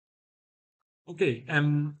Okay,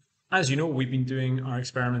 as you know, we've been doing our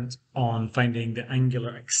experiment on finding the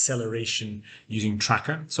angular acceleration using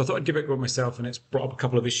tracker. So I thought I'd give it a go myself, and it's brought up a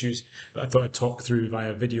couple of issues that I thought I'd talk through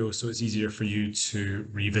via video so it's easier for you to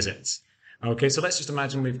revisit. Okay, so let's just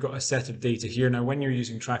imagine we've got a set of data here. Now, when you're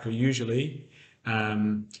using tracker, usually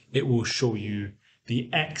it will show you the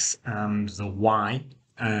X and the Y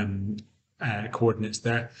coordinates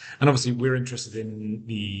there. And obviously we're interested in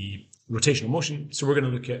the rotational motion. So we're going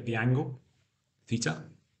to look at the angle, theta.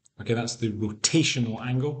 Okay, that's the rotational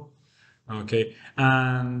angle. Okay,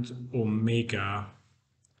 and omega,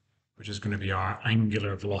 which is going to be our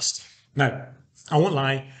angular velocity. Now, I won't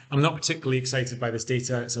lie, I'm not particularly excited by this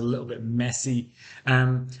data. It's a little bit messy,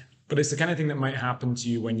 but it's the kind of thing that might happen to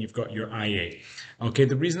you when you've got your IA. Okay,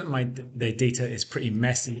 the reason that the data is pretty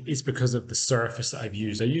messy is because of the surface that I've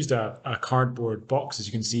used. I used a cardboard box, as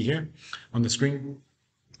you can see here on the screen.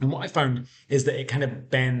 And what I found is that it kind of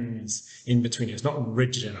bends in between. It's not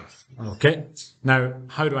rigid enough. Okay. Now,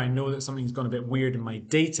 how do I know that something's gone a bit weird in my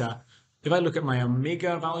data? If I look at my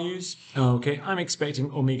omega values, okay, I'm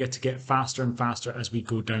expecting omega to get faster and faster as we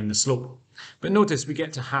go down the slope. But notice we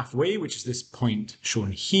get to halfway, which is this point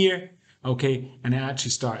shown here, okay, and it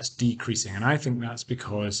actually starts decreasing. And I think that's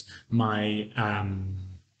because my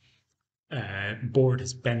board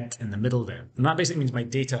is bent in the middle there. And that basically means my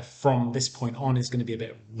data from this point on is going to be a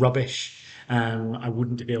bit rubbish. I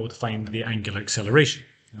wouldn't be able to find the angular acceleration.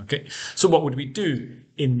 Okay, so what would we do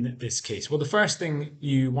in this case? Well, the first thing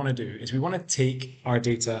you want to do is we want to take our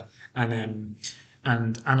data and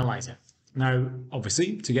analyze it. Now,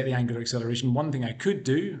 obviously, to get the angular acceleration, one thing I could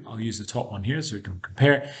do, I'll use the top one here so we can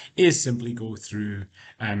compare, is simply go through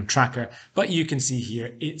tracker. But you can see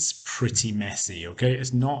here, it's pretty messy, okay?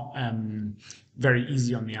 It's not very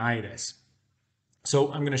easy on the eye, this.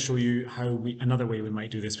 So I'm going to show you another way we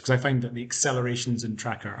might do this, because I find that the accelerations in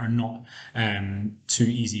tracker are not too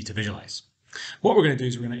easy to visualize. What we're going to do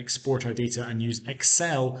is we're going to export our data and use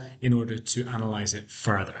Excel in order to analyze it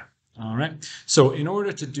further. All right. So in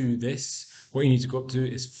order to do this, what you need to go up to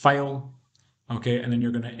is File, okay, and then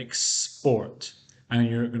you're going to export, and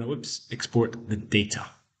you're going to export the data.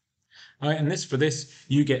 All right, and for this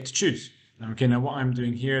you get to choose. Okay, now what I'm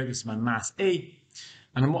doing here, this is my mass A.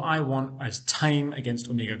 And then what I want is time against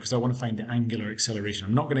omega, because I want to find the angular acceleration.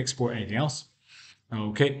 I'm not going to export anything else.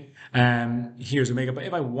 Okay, here's omega. But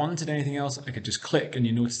if I wanted anything else, I could just click, and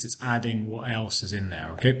you notice it's adding what else is in there.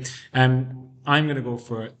 Okay, I'm going to go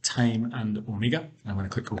for time and omega. I'm going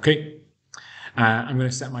to click OK. I'm going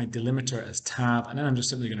to set my delimiter as tab, and then I'm just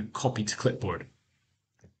simply going to copy to clipboard.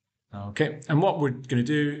 Okay, and what we're going to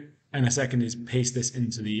do in a second is paste this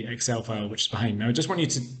into the Excel file, which is behind. Now, I just want you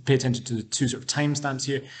to pay attention to the two sort of timestamps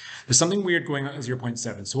here. There's something weird going on at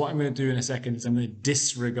 0.7. So what I'm going to do in a second is I'm going to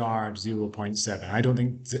disregard 0.7. I don't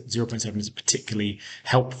think 0.7 is a particularly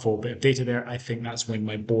helpful bit of data there. I think that's when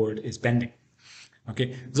my board is bending.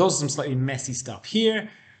 Okay, there's also some slightly messy stuff here.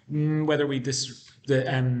 Whether we disregard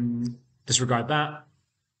that,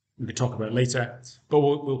 we could talk about it later, but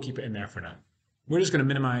we'll keep it in there for now. We're just going to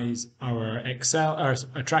minimize our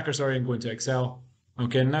tracker, and go into Excel.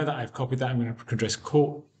 Okay, now that I've copied that, I'm going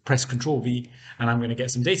to press Control V, and I'm going to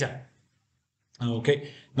get some data.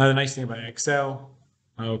 Okay, now the nice thing about Excel,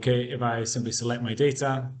 okay, if I simply select my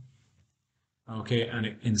data, okay,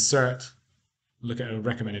 and insert, look at a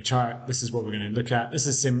recommended chart, this is what we're going to look at. This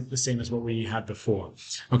is the same as what we had before.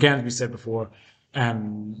 Okay, as we said before,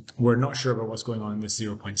 we're not sure about what's going on in this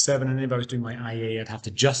 0.7, and if I was doing my IA, I'd have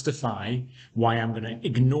to justify why I'm going to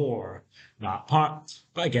ignore that part.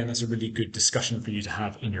 But again, that's a really good discussion for you to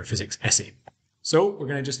have in your physics essay. So we're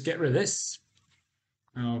going to just get rid of this.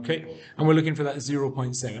 Okay, and we're looking for that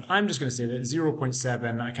 0.7. I'm just going to say that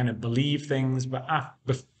 0.7, I kind of believe things, but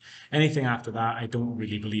anything after that, I don't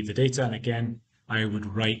really believe the data. And again, I would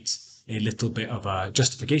write a little bit of a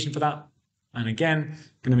justification for that. And again,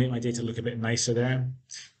 going to make my data look a bit nicer there.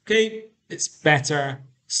 Okay, it's better,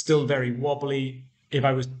 still very wobbly. If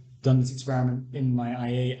I was done this experiment in my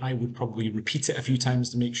IA, I would probably repeat it a few times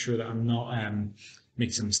to make sure that I'm not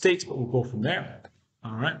making some mistakes, but we'll go from there.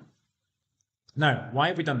 All right. Now, why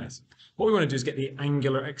have we done this? What we want to do is get the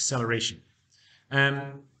angular acceleration.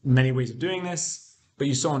 Many ways of doing this, but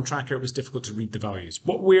you saw on tracker it was difficult to read the values.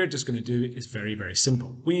 What we're just going to do is very, very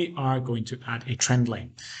simple. We are going to add a trend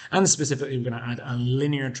line, and specifically we're going to add a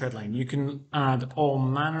linear trend line. You can add all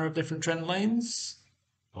manner of different trend lines,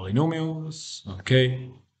 polynomials, okay,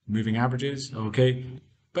 moving averages, okay,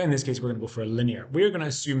 but in this case we're going to go for a linear. We're going to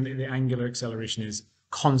assume that the angular acceleration is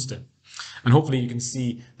constant, and hopefully you can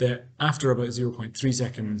see that after about 0.3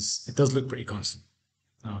 seconds it does look pretty constant.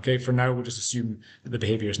 Okay, for now we'll just assume that the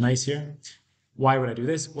behavior is nice here. Why would I do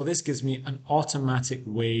this? Well, this gives me an automatic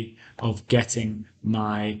way of getting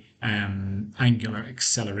my angular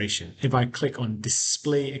acceleration. If I click on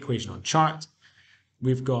display equation on chart,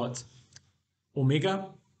 we've got omega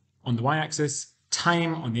on the y-axis,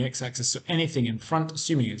 time on the x-axis, so anything in front,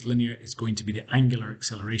 assuming it's linear, is going to be the angular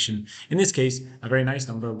acceleration. In this case, a very nice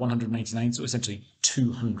number, 199, so essentially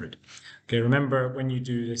 200. Okay, remember when you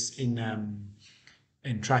do this in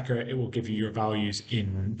Tracker, it will give you your values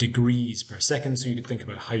in degrees per second, so you could think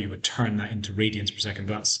about how you would turn that into radians per second.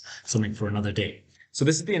 That's something for another day. So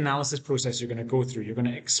this is the analysis process you're going to go through. You're going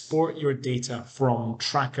to export your data from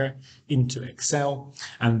Tracker into Excel,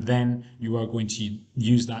 and then you are going to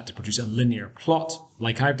use that to produce a linear plot.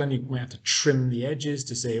 Like I've done, you might have to trim the edges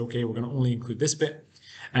to say, okay, we're going to only include this bit.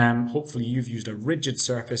 Hopefully you've used a rigid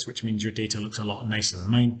surface, which means your data looks a lot nicer than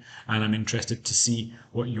mine, and I'm interested to see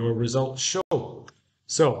what your results show.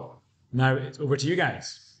 So now it's over to you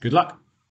guys. Good luck.